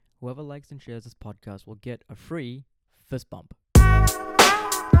Whoever likes and shares this podcast will get a free fist bump.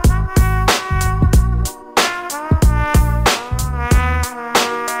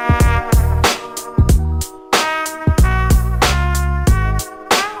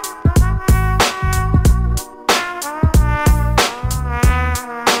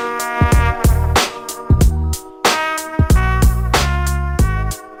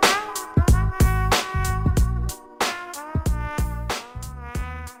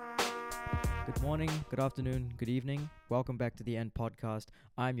 Good morning, good afternoon, good evening. Welcome back to the End Podcast.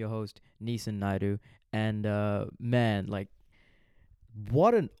 I'm your host, Nisan Naidu. And man,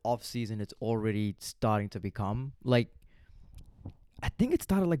 what an off season it's already starting to become. I think it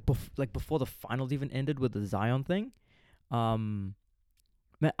started before the finals even ended with the Zion thing. Um,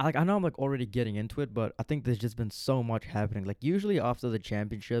 Man, I know I'm already getting into it, but I think there's just been so much happening. Like usually after the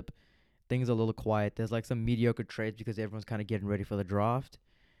championship, things are a little quiet. There's some mediocre trades because everyone's kind of getting ready for the draft.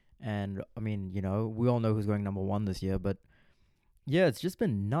 And I mean, we all know who's going number one this year, but yeah, it's just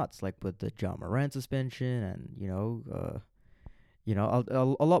been nuts. Like with the John Morant suspension, and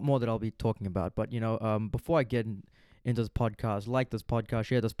a lot more that I'll be talking about. But before I get into this podcast, like this podcast,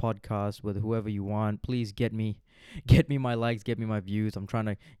 share this podcast with whoever you want. Please get me my likes, get me my views. I'm trying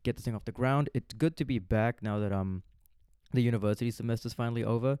to get this thing off the ground. It's good to be back now that the university semester's finally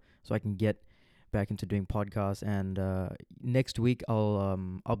over, so I can get back into doing podcasts. And next week I'll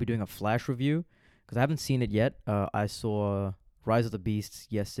be doing a Flash review because I haven't seen it yet. I saw Rise of the Beasts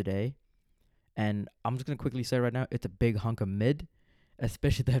yesterday, and I'm just gonna quickly say right now, it's a big hunk of mid,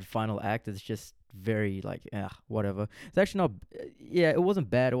 especially that final act. It's just very whatever. It's actually not. Yeah, it wasn't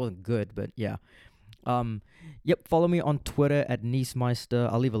bad. It wasn't good, but yeah. Yep. Follow me on Twitter at Niesmeister.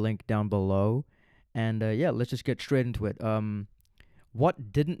 I'll leave a link down below, and let's just get straight into it.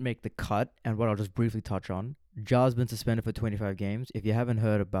 What didn't make the cut, and what I'll just briefly touch on. Ja's been suspended for 25 games. If you haven't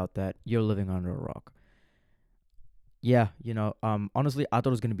heard about that, you're living under a rock. Yeah, honestly, I thought it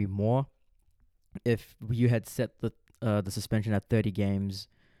was going to be more if you had set the suspension at 30 games,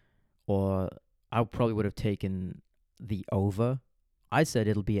 or I probably would have taken the over. I said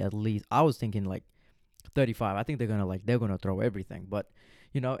it'll be at least, I was thinking 35. I think they're gonna throw everything, but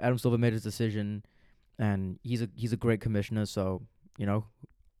Adam Silver made his decision, and he's a great commissioner, so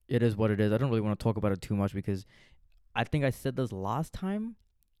it is what it is. I don't really want to talk about it too much because I think I said this last time.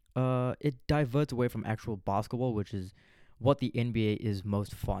 It diverts away from actual basketball, which is what the NBA is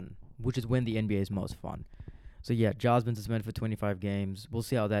most fun, which is when the NBA is most fun. So yeah, Ja's been suspended for 25 games. We'll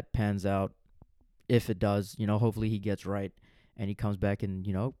see how that pans out. If it does, hopefully he gets right and he comes back and,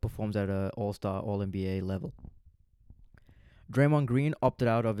 performs at a all-star, all-NBA level. Draymond Green opted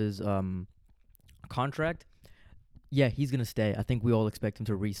out of his contract. Yeah, he's going to stay. I think we all expect him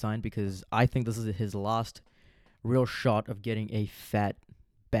to re-sign because I think this is his last real shot of getting a fat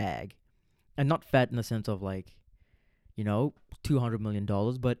bag. And not fat in the sense of $200 million,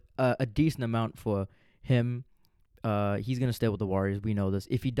 but a decent amount for him. He's going to stay with the Warriors. We know this.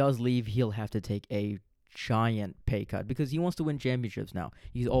 If he does leave, he'll have to take a giant pay cut because he wants to win championships now.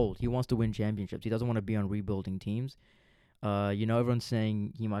 He's old. He wants to win championships. He doesn't want to be on rebuilding teams. Everyone's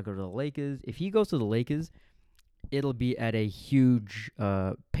saying he might go to the Lakers. If he goes to the Lakers, it'll be at a huge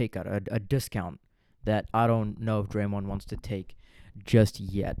pay cut, a discount that I don't know if Draymond wants to take just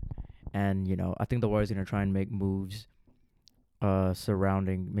yet. And, I think the Warriors are going to try and make moves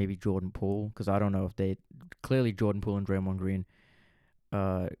surrounding maybe Jordan Poole, because I don't know if clearly Jordan Poole and Draymond Green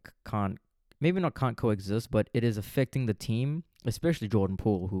can't coexist, but it is affecting the team, especially Jordan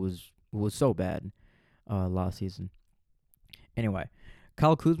Poole, who was so bad last season. Anyway,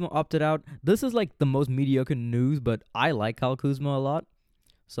 Kyle Kuzma opted out. This is the most mediocre news, but I like Kyle Kuzma a lot.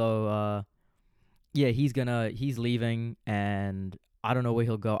 So he's leaving, and I don't know where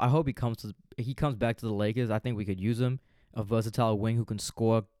he'll go. I hope he comes back to the Lakers. I think we could use him, a versatile wing who can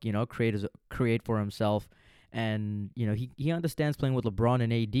score, create for himself. And, he understands playing with LeBron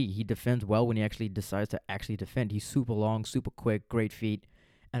and AD. He defends well when he actually decides to actually defend. He's super long, super quick, great feet,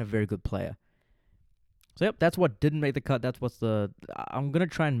 and a very good player. So, yep, that's what didn't make the cut. I'm going to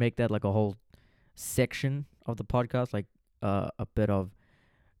try and make that a whole section of the podcast, a bit of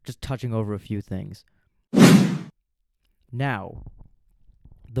just touching over a few things. Now,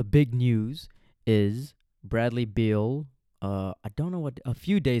 the big news is Bradley Beal, I don't know a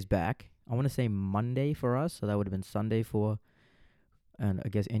few days back, I want to say Monday for us, so that would have been Sunday for, and I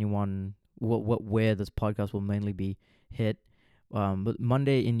guess anyone, where this podcast will mainly be hit, but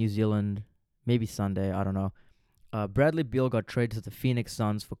Monday in New Zealand, maybe Sunday, I don't know. Bradley Beal got traded to the Phoenix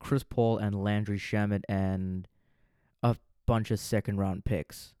Suns for Chris Paul and Landry Shamet and a bunch of second-round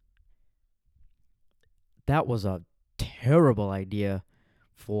picks. That was a terrible idea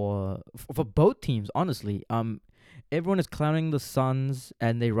for both teams. Honestly, everyone is clowning the Suns,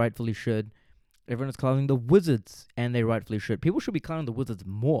 and they rightfully should. Everyone is clowning the Wizards, and they rightfully should. People should be clowning the Wizards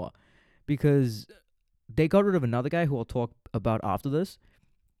more because they got rid of another guy who I'll talk about after this.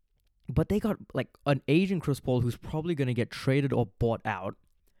 But they got like an Asian Chris Paul who's probably gonna get traded or bought out,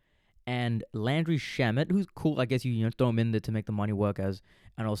 and Landry Shamet, who's cool. I guess you throw him in there to make the money work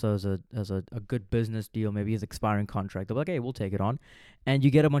and also as a good business deal. Maybe his expiring contract. They're like, hey, we'll take it on, and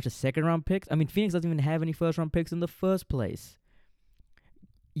you get a bunch of second round picks. I mean, Phoenix doesn't even have any first round picks in the first place.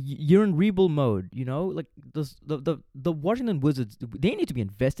 You're in rebuild mode, like the Washington Wizards. They need to be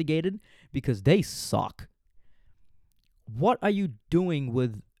investigated because they suck. What are you doing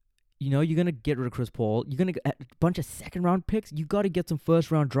with? You're going to get rid of Chris Paul. You're going to get a bunch of second round picks. You got to get some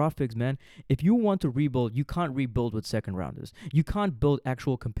first round draft picks, man. If you want to rebuild, you can't rebuild with second rounders. You can't build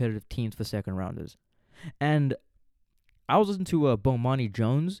actual competitive teams for second rounders. And I was listening to Bomani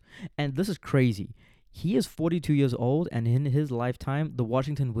Jones, and this is crazy. He is 42 years old, and in his lifetime, the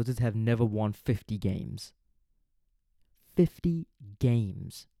Washington Wizards have never won 50 games. 50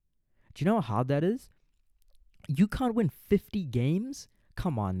 games. Do you know how hard that is? You can't win 50 games?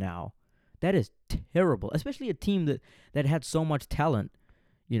 Come on now. That is terrible, especially a team that had so much talent,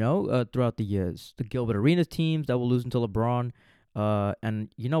 throughout the years. The Gilbert Arenas teams that were losing to LeBron. And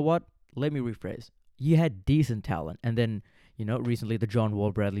you know what? Let me rephrase. You had decent talent. And then, recently the John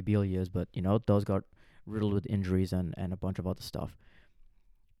Wall, Bradley Beal years, but, those got riddled with injuries and a bunch of other stuff.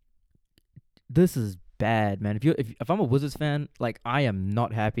 This is bad, man. If I'm a Wizards fan, like, I am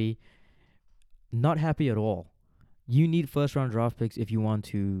not happy. Not happy at all. You need first round draft picks if you want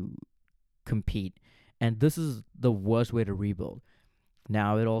to compete. And this is the worst way to rebuild.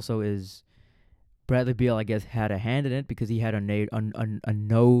 Now, it also is Bradley Beal, I guess, had a hand in it because he had a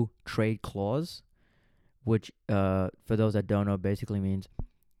no trade clause, which, for those that don't know, basically means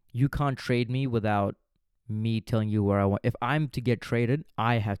you can't trade me without me telling you where I want. If I'm to get traded,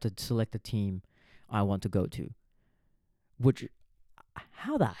 I have to select the team I want to go to, which...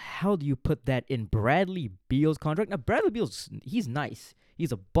 How the hell do you put that in Bradley Beal's contract? Now, Bradley Beal's, he's nice.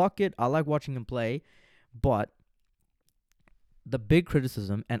 He's a bucket. I like watching him play. But the big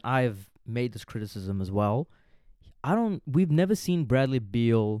criticism, and I've made this criticism as well, we've never seen Bradley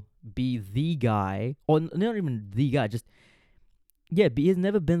Beal be the guy, or not even the guy, but he has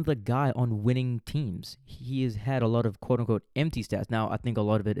never been the guy on winning teams. He has had a lot of quote-unquote empty stats. Now, I think a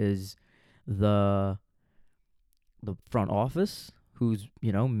lot of it is the front office, who's,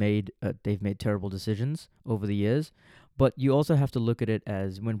 they've made terrible decisions over the years. But you also have to look at it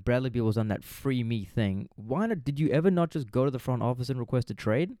as when Bradley Beal was on that free me thing, did you ever not just go to the front office and request a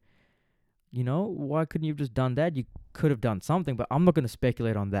trade? Why couldn't you have just done that? You could have done something, but I'm not going to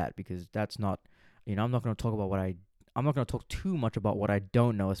speculate on that because that's not, I'm not going to talk about I'm not going to talk too much about what I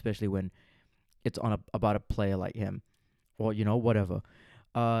don't know, especially when it's about a player like him or, whatever.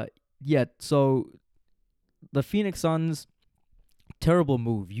 So the Phoenix Suns, terrible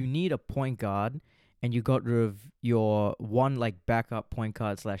move. You need a point guard, and you got rid of your one backup point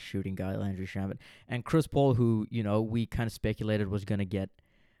guard / shooting guy, Landry Shamet, and Chris Paul, who we kind of speculated was gonna get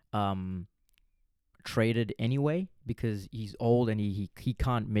traded anyway because he's old and he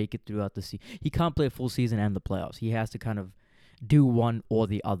can't make it throughout the season. He can't play a full season and the playoffs. He has to kind of do one or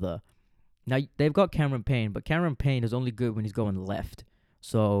the other. Now they've got Cameron Payne, but Cameron Payne is only good when he's going left.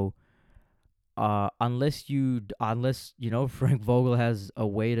 So. Unless Frank Vogel has a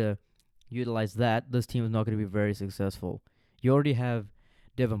way to utilize that, this team is not going to be very successful. You already have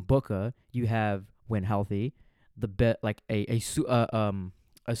Devin Booker. You have, when healthy, a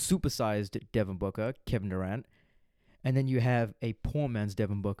supersized Devin Booker, Kevin Durant, and then you have a poor man's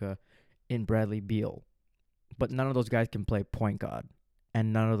Devin Booker in Bradley Beal. But none of those guys can play point guard,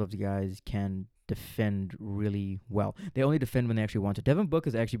 and none of those guys can defend really well. They only defend when they actually want to. Devin Booker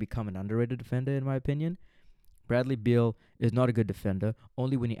has actually become an underrated defender, in my opinion. Bradley Beal is not a good defender,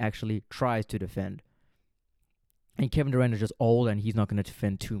 only when he actually tries to defend. And Kevin Durant is just old, and he's not going to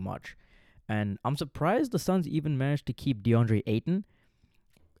defend too much. And I'm surprised the Suns even managed to keep DeAndre Ayton.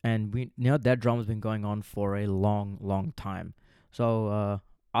 And that drama's been going on for a long, long time. So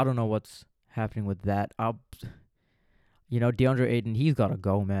I don't know what's happening with that. DeAndre Ayton, he's got to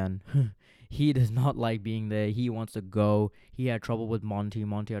go, man. He does not like being there. He wants to go. He had trouble with Monty.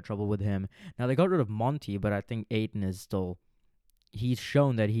 Monty had trouble with him. Now, they got rid of Monty, but I think Ayton is still... He's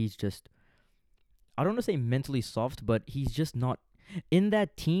shown that he's just... I don't want to say mentally soft, but he's just not... In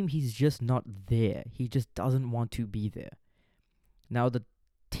that team, he's just not there. He just doesn't want to be there. Now, the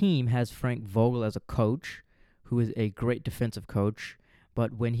team has Frank Vogel as a coach, who is a great defensive coach,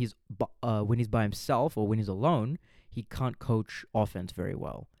 but when he's by himself or when he's alone, he can't coach offense very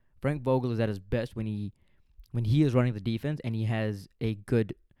well. Frank Vogel is at his best when he is running the defense and he has a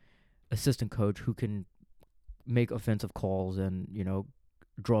good assistant coach who can make offensive calls and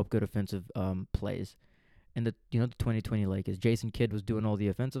draw up good offensive plays. And the 2020 Lakers, Jason Kidd was doing all the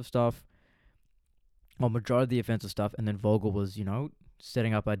offensive stuff, well, majority of the offensive stuff, and then Vogel was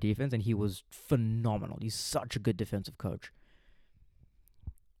setting up our defense, and he was phenomenal. He's such a good defensive coach.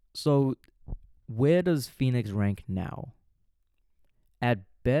 So, where does Phoenix rank now? At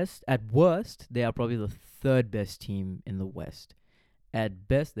best, at worst, they are probably the third best team in the West. At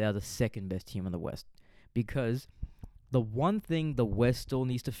best, they are the second best team in the West. Because the one thing the West still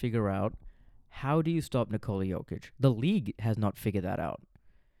needs to figure out, how do you stop Nikola Jokic? The league has not figured that out.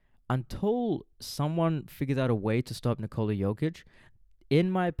 Until someone figures out a way to stop Nikola Jokic, in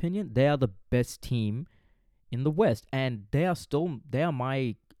my opinion, they are the best team in the West. And they are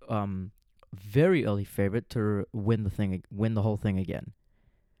my very early favorite to win the whole thing again.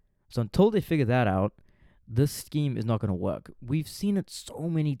 So until they figure that out, this scheme is not going to work. We've seen it so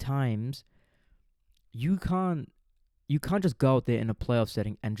many times. You can't just go out there in a playoff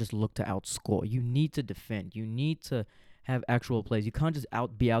setting and just look to outscore. You need to defend. You need to have actual plays. You can't just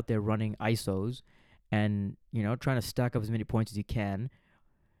be out there running ISOs and trying to stack up as many points as you can.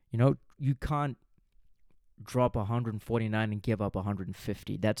 You can't drop 149 and give up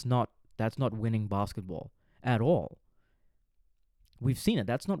 150. That's not winning basketball at all. We've seen it.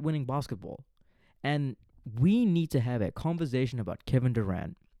 That's not winning basketball. And we need to have a conversation about Kevin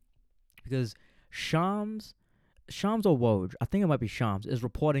Durant because Shams or Woj, I think it might be Shams, is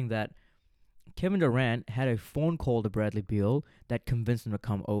reporting that Kevin Durant had a phone call to Bradley Beal that convinced him to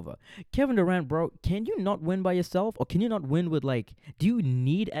come over. Kevin Durant, bro, can you not win by yourself? Or can you not win with, do you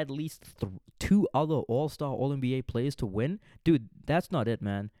need at least two other all-star, all-NBA players to win? Dude, that's not it,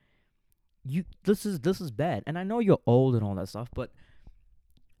 man. This is bad. And I know you're old and all that stuff, but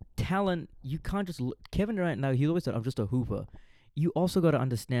talent, you can't just... Kevin Durant, now, he always said, I'm just a hooper. You also got to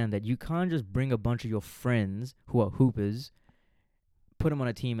understand that you can't just bring a bunch of your friends who are hoopers, put them on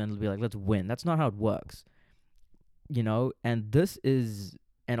a team and be like, let's win. That's not how it works. And this is...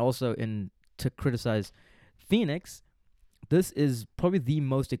 And also, to criticize Phoenix, this is probably the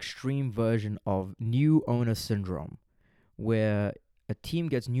most extreme version of new owner syndrome, where a team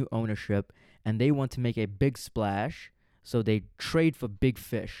gets new ownership and they want to make a big splash, so they trade for big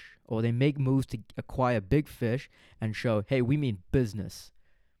fish, or they make moves to acquire big fish and show, hey, we mean business.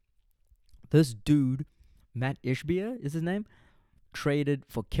 This dude, Matt Ishbia is his name, traded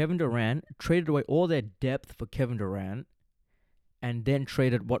for Kevin Durant, traded away all their depth for Kevin Durant, and then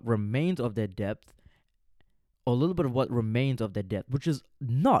traded what remains of their depth, or a little bit of what remains of their depth, which is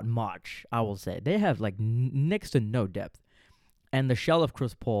not much, I will say. They have next to no depth. And the shell of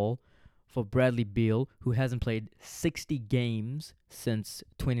Chris Paul for Bradley Beal, who hasn't played 60 games since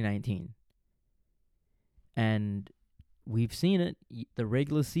 2019. And we've seen it. The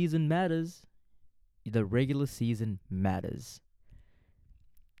regular season matters. The regular season matters.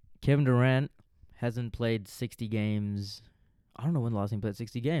 Kevin Durant hasn't played 60 games. I don't know when the last time he played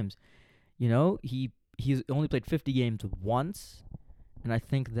 60 games. He's only played 50 games once. And I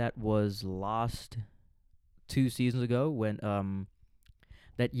think that was last 2 seasons ago when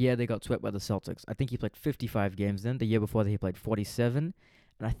that year they got swept by the Celtics. I think he played 55 games then. The year before that he played 47.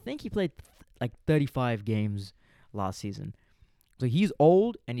 And I think he played 35 games last season. So he's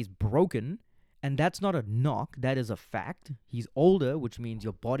old and he's broken. And that's not a knock. That is a fact. He's older, which means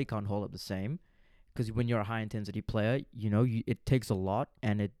your body can't hold up the same. Because when you're a high-intensity player, it takes a lot.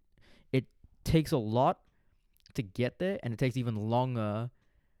 And it takes a lot to get there. And it takes even longer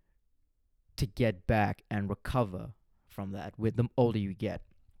to get back and recover from that with the older you get.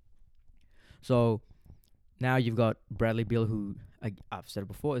 So now you've got Bradley Beal, who, I've said it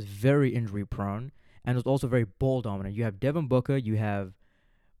before, is very injury prone and is also very ball dominant. You have Devin Booker, you have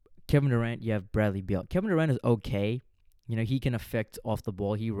Kevin Durant, you have Bradley Beal. Kevin Durant is okay. He can affect off the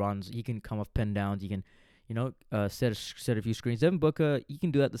ball. He runs. He can come off pin downs. He can, set a few screens. Devin Booker, he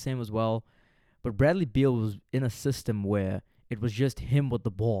can do that the same as well. But Bradley Beal was in a system where it was just him with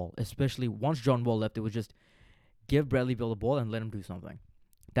the ball, especially once John Wall left. It was just give Bradley Beal the ball and let him do something.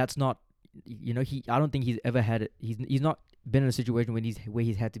 That's not, I don't think he's ever had it. He's not been in a situation where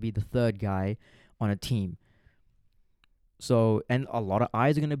he's had to be the third guy on a team. So, and a lot of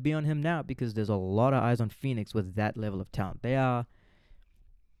eyes are going to be on him now because there's a lot of eyes on Phoenix with that level of talent. They are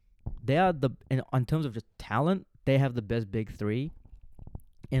in terms of just talent, they have the best big three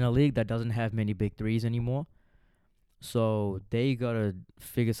in a league that doesn't have many big threes anymore. So they got to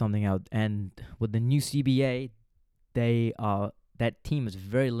figure something out. And with the new CBA, that team is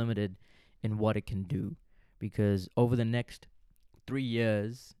very limited in what it can do because over the next 3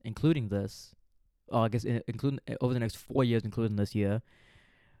 years, including this, I guess including over the next 4 years, including this year,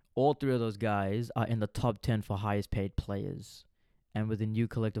 all three of those guys are in the top 10 for highest paid players. And with the new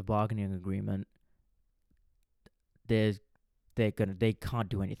collective bargaining agreement, there's they can't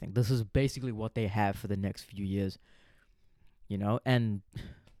do anything. This is basically what they have for the next few years, And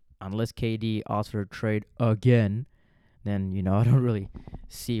unless KD asks for a trade again, then I don't really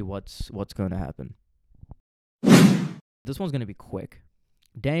see what's going to happen. This one's gonna be quick.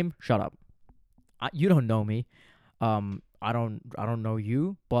 Dame, shut up. You don't know me. I don't know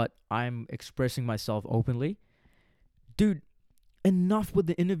you, but I'm expressing myself openly, dude. Enough with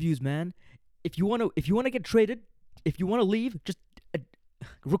the interviews, man. If you wanna get traded, if you wanna leave, just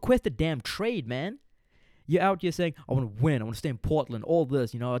request a damn trade, man. You're out here saying, I want to win, I want to stay in Portland, all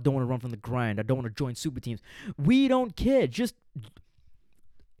this, I don't want to run from the grind, I don't want to join super teams. We don't care. Just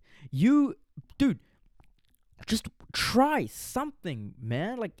try something,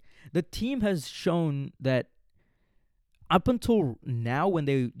 man. Like, the team has shown that up until now, when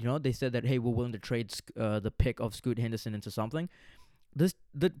they said that, hey, we're willing to trade the pick of Scoot Henderson into something, the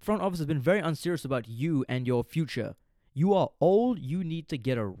front office has been very unserious about you and your future. You are old. You need to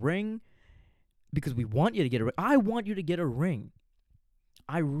get a ring because we want you to get a ring. I want you to get a ring.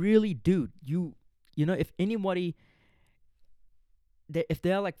 I really do. If anybody, if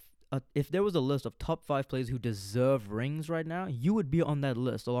they're like, if there was a list of top 5 players who deserve rings right now, you would be on that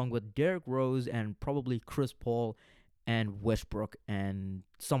list, along with Derrick Rose and probably Chris Paul and Westbrook and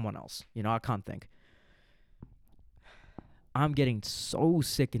someone else. I can't think. I'm getting so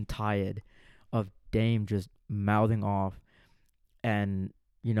sick and tired of Dame just mouthing off, and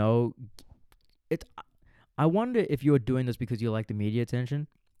I wonder if you're doing this because you like the media attention.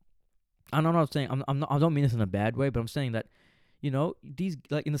 I'm not saying I don't mean this in a bad way, but I'm saying that these,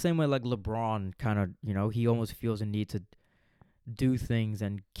 like, in the same way like LeBron kind of he almost feels a need to do things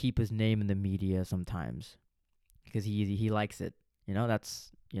and keep his name in the media sometimes because he likes it.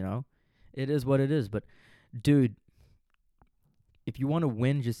 That's it is what it is. But dude, if you want to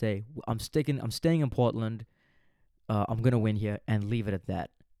win, just say I'm staying in Portland. I'm gonna win here, and leave it at that.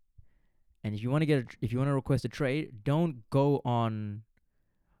 And if you want to request a trade, don't go on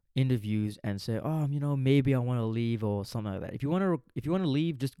interviews and say, oh, maybe I want to leave or something like that. If you want to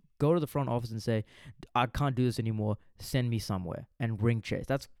leave, just go to the front office and say, I can't do this anymore. Send me somewhere and ring chase.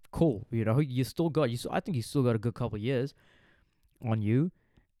 That's cool. You still got I think you still got a good couple of years on you,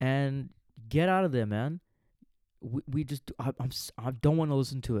 and get out of there, man. I don't want to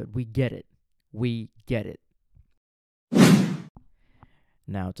listen to it. We get it.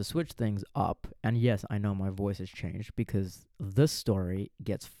 Now, to switch things up, and yes, I know my voice has changed because this story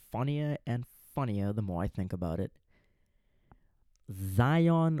gets funnier and funnier the more I think about it.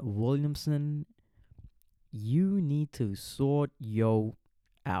 Zion Williamson, you need to sort yo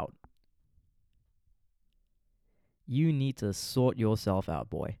out. You need to sort yourself out,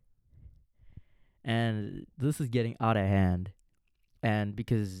 boy. And this is getting out of hand. And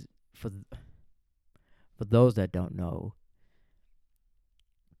because for those that don't know,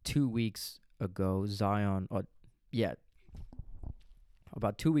 2 weeks ago,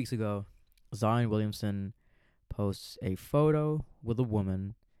 about 2 weeks ago, Zion Williamson posts a photo with a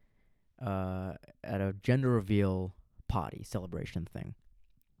woman at a gender reveal party celebration thing.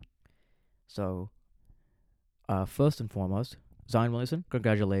 So, first and foremost, Zion Williamson,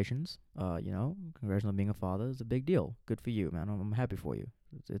 congratulations. Congratulations on being a father. It's a big deal. Good for you, man. I'm happy for you.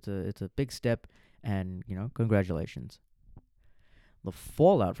 It's a big step, and congratulations. The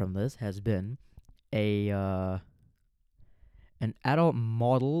fallout from this has been an adult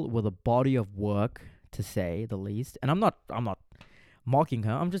model with a body of work, to say the least. And I'm not mocking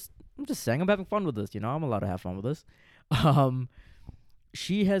her. I'm just saying I'm having fun with this. I'm allowed to have fun with this.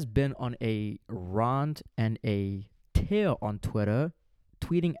 She has been on a rant and a tear on Twitter,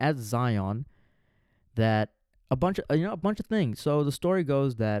 tweeting at Zion that a bunch of things. So the story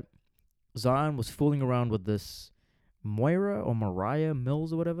goes that Zion was fooling around with this Moira or Mariah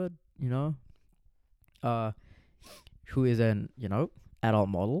Mills or whatever, who is an adult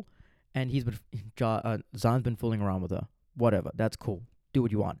model, and Zion's been fooling around with her. Whatever, that's cool. Do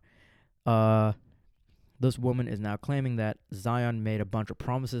what you want. This woman is now claiming that Zion made a bunch of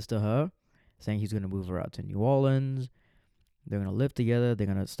promises to her, saying he's going to move her out to New Orleans. They're going to live together. They're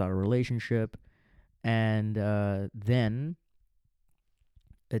going to start a relationship. And then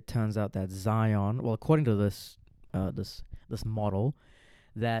it turns out that Zion, well, according to this model,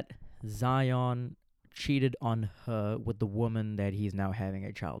 that Zion cheated on her with the woman that he's now having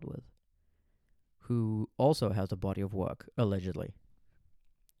a child with, who also has a body of work, allegedly.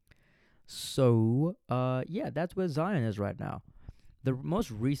 So, yeah, that's where Zion is right now. The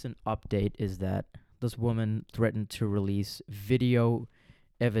most recent update is that this woman threatened to release video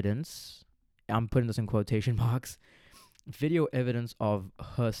evidence. I'm putting this in quotation marks. Video evidence of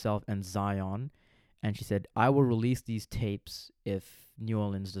herself and Zion, and she said, "I will release these tapes if New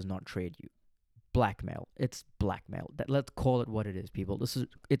Orleans does not trade you." Blackmail. It's blackmail. Let's call it what it is, people.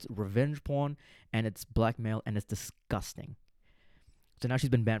 It's revenge porn, and it's blackmail, and it's disgusting. So now she's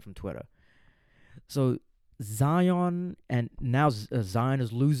been banned from Twitter. So Zion, and now Zion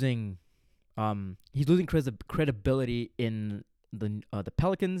is losing. He's losing credibility in the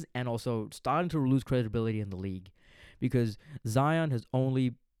Pelicans, and also starting to lose credibility in the league, because Zion has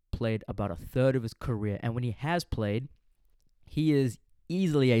only played about a third of his career, and when he has played, he is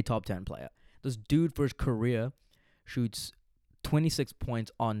easily a top 10 player. This dude for his career shoots 26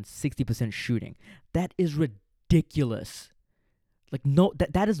 points on 60% shooting. That is ridiculous. Like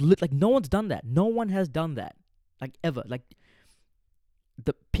that is like no one's done that. No one has done that, like ever. Like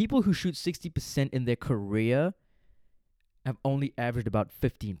the people who shoot 60% in their career have only averaged about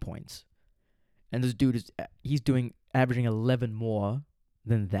 15 points, and this dude he's averaging 11 more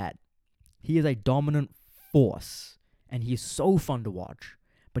than that. He is a dominant force, and he is so fun to watch,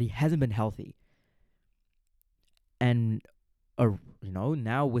 but he hasn't been healthy. And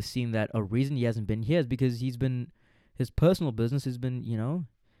now we're seeing that a reason he hasn't been here is because his personal business has been,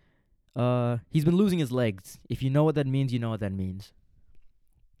 he's been losing his legs. If you know what that means, you know what that means.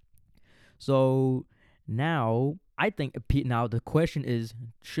 So now I think now the question is,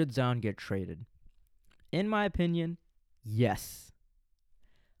 should Zion get traded? In my opinion, yes.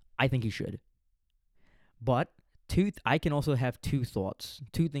 I think he should. But I can also have two thoughts.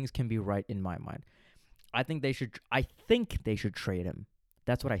 Two things can be right in my mind. I think they should trade him.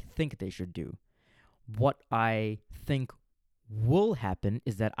 That's what I think they should do. What I think will happen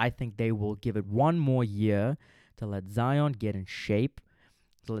is that I think they will give it one more year to let Zion get in shape,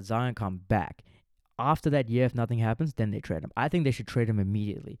 to let Zion come back. After that year, if nothing happens, then they trade him. I think they should trade him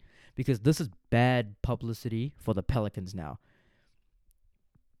immediately, because this is bad publicity for the Pelicans now.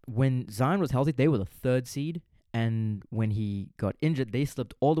 When Zion was healthy, they were the 3rd seed, and when he got injured, they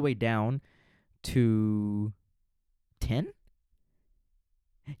slipped all the way down to 10?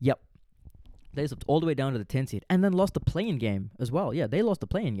 Yep. They slipped all the way down to the 10 seed, and then lost the play-in game as well. Yeah, they lost the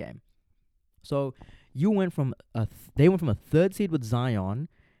play-in game. So they went from a 3rd seed with Zion,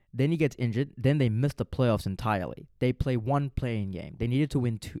 then he gets injured, then they missed the playoffs entirely. They play one play-in game. They needed to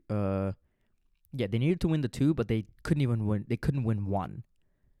win two. They needed to win the 2, but they couldn't even win. They couldn't win 1.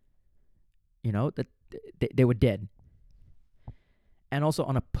 That they were dead. And also,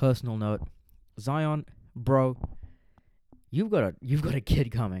 on a personal note, Zion, bro, you've got a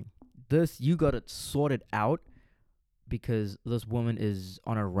kid coming. You got it sorted out, because this woman is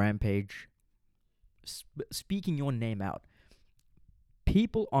on a rampage, speaking your name out.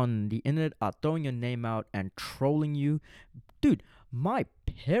 People on the internet are throwing your name out and trolling you. Dude, my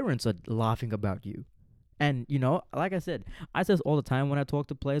parents are laughing about you. And, like I said, I say this all the time when I talk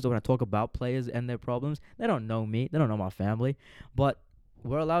to players, or when I talk about players and their problems. They don't know me. They don't know my family. But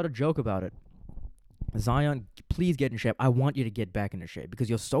we're allowed to joke about it. Zion, please get in shape. I want you to get back into shape, because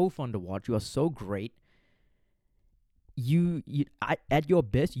you're so fun to watch. You are so great. At your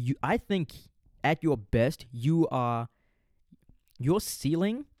best, your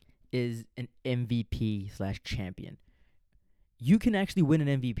ceiling is an MVP/champion. You can actually win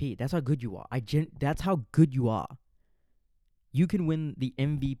an MVP. That's how good you are. That's how good you are. You can win the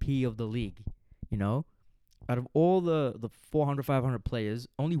MVP of the league, Out of all the 400, 500 players,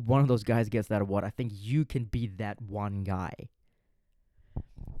 only one of those guys gets that award. I think you can be that one guy.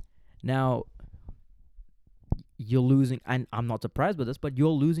 Now, you're losing, and I'm not surprised by this, but you're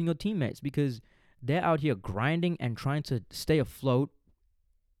losing your teammates, because they're out here grinding and trying to stay afloat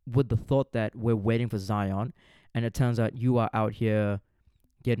with the thought that we're waiting for Zion, and it turns out you are out here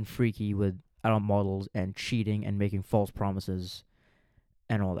getting freaky with adult models and cheating and making false promises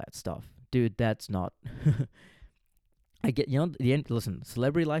and all that stuff. Dude, that's not... I get, the end. Listen,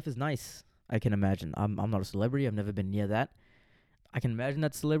 celebrity life is nice. I can imagine. I'm not a celebrity. I've never been near that. I can imagine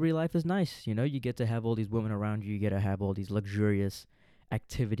that celebrity life is nice. You get to have all these women around you. You get to have all these luxurious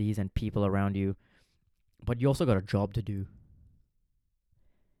activities and people around you. But you also got a job to do.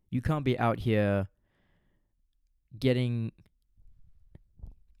 You can't be out here getting...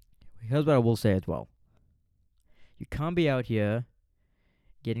 Here's what I will say as well. You can't be out here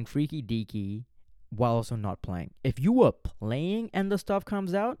getting freaky deaky while also not playing. If you were playing and the stuff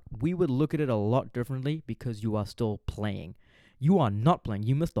comes out, we would look at it a lot differently, because you are still playing. You are not playing.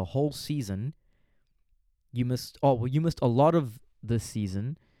 You missed the whole season. You missed a lot of this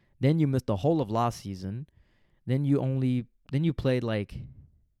season. Then you missed the whole of last season. Then you played like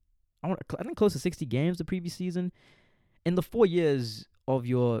I think close to 60 games the previous season. In the 4 years of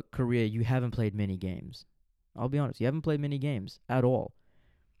your career, you haven't played many games. I'll be honest, you haven't played many games at all.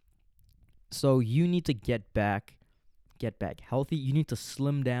 So you need to get back healthy. You need to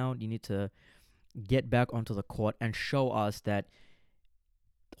slim down. You need to get back onto the court and show us that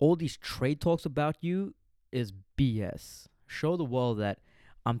all these trade talks about you is BS. Show the world that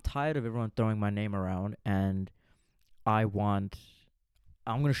I'm tired of everyone throwing my name around, and I want.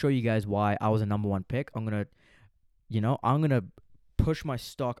 I'm gonna show you guys why I was a number one pick. I'm gonna push my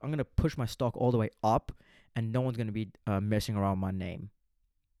stock. I'm gonna push my stock all the way up, and no one's gonna be messing around my name.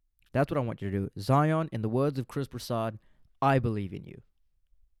 That's what I want you to do. Zion, in the words of Chris Prasad, I believe in you.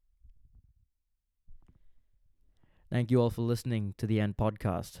 Thank you all for listening to the End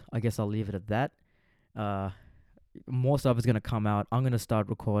podcast. I guess I'll leave it at that. Uh, More stuff is gonna come out. I'm gonna start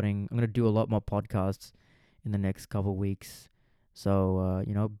recording. I'm gonna do a lot more podcasts in the next couple weeks. So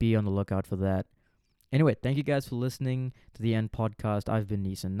be on the lookout for that. Anyway, thank you guys for listening to the End podcast. I've been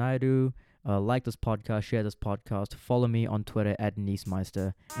Nisan Naidu. Like this podcast, share this podcast, follow me on Twitter at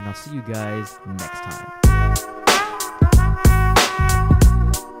Niesmeister, and I'll see you guys next time.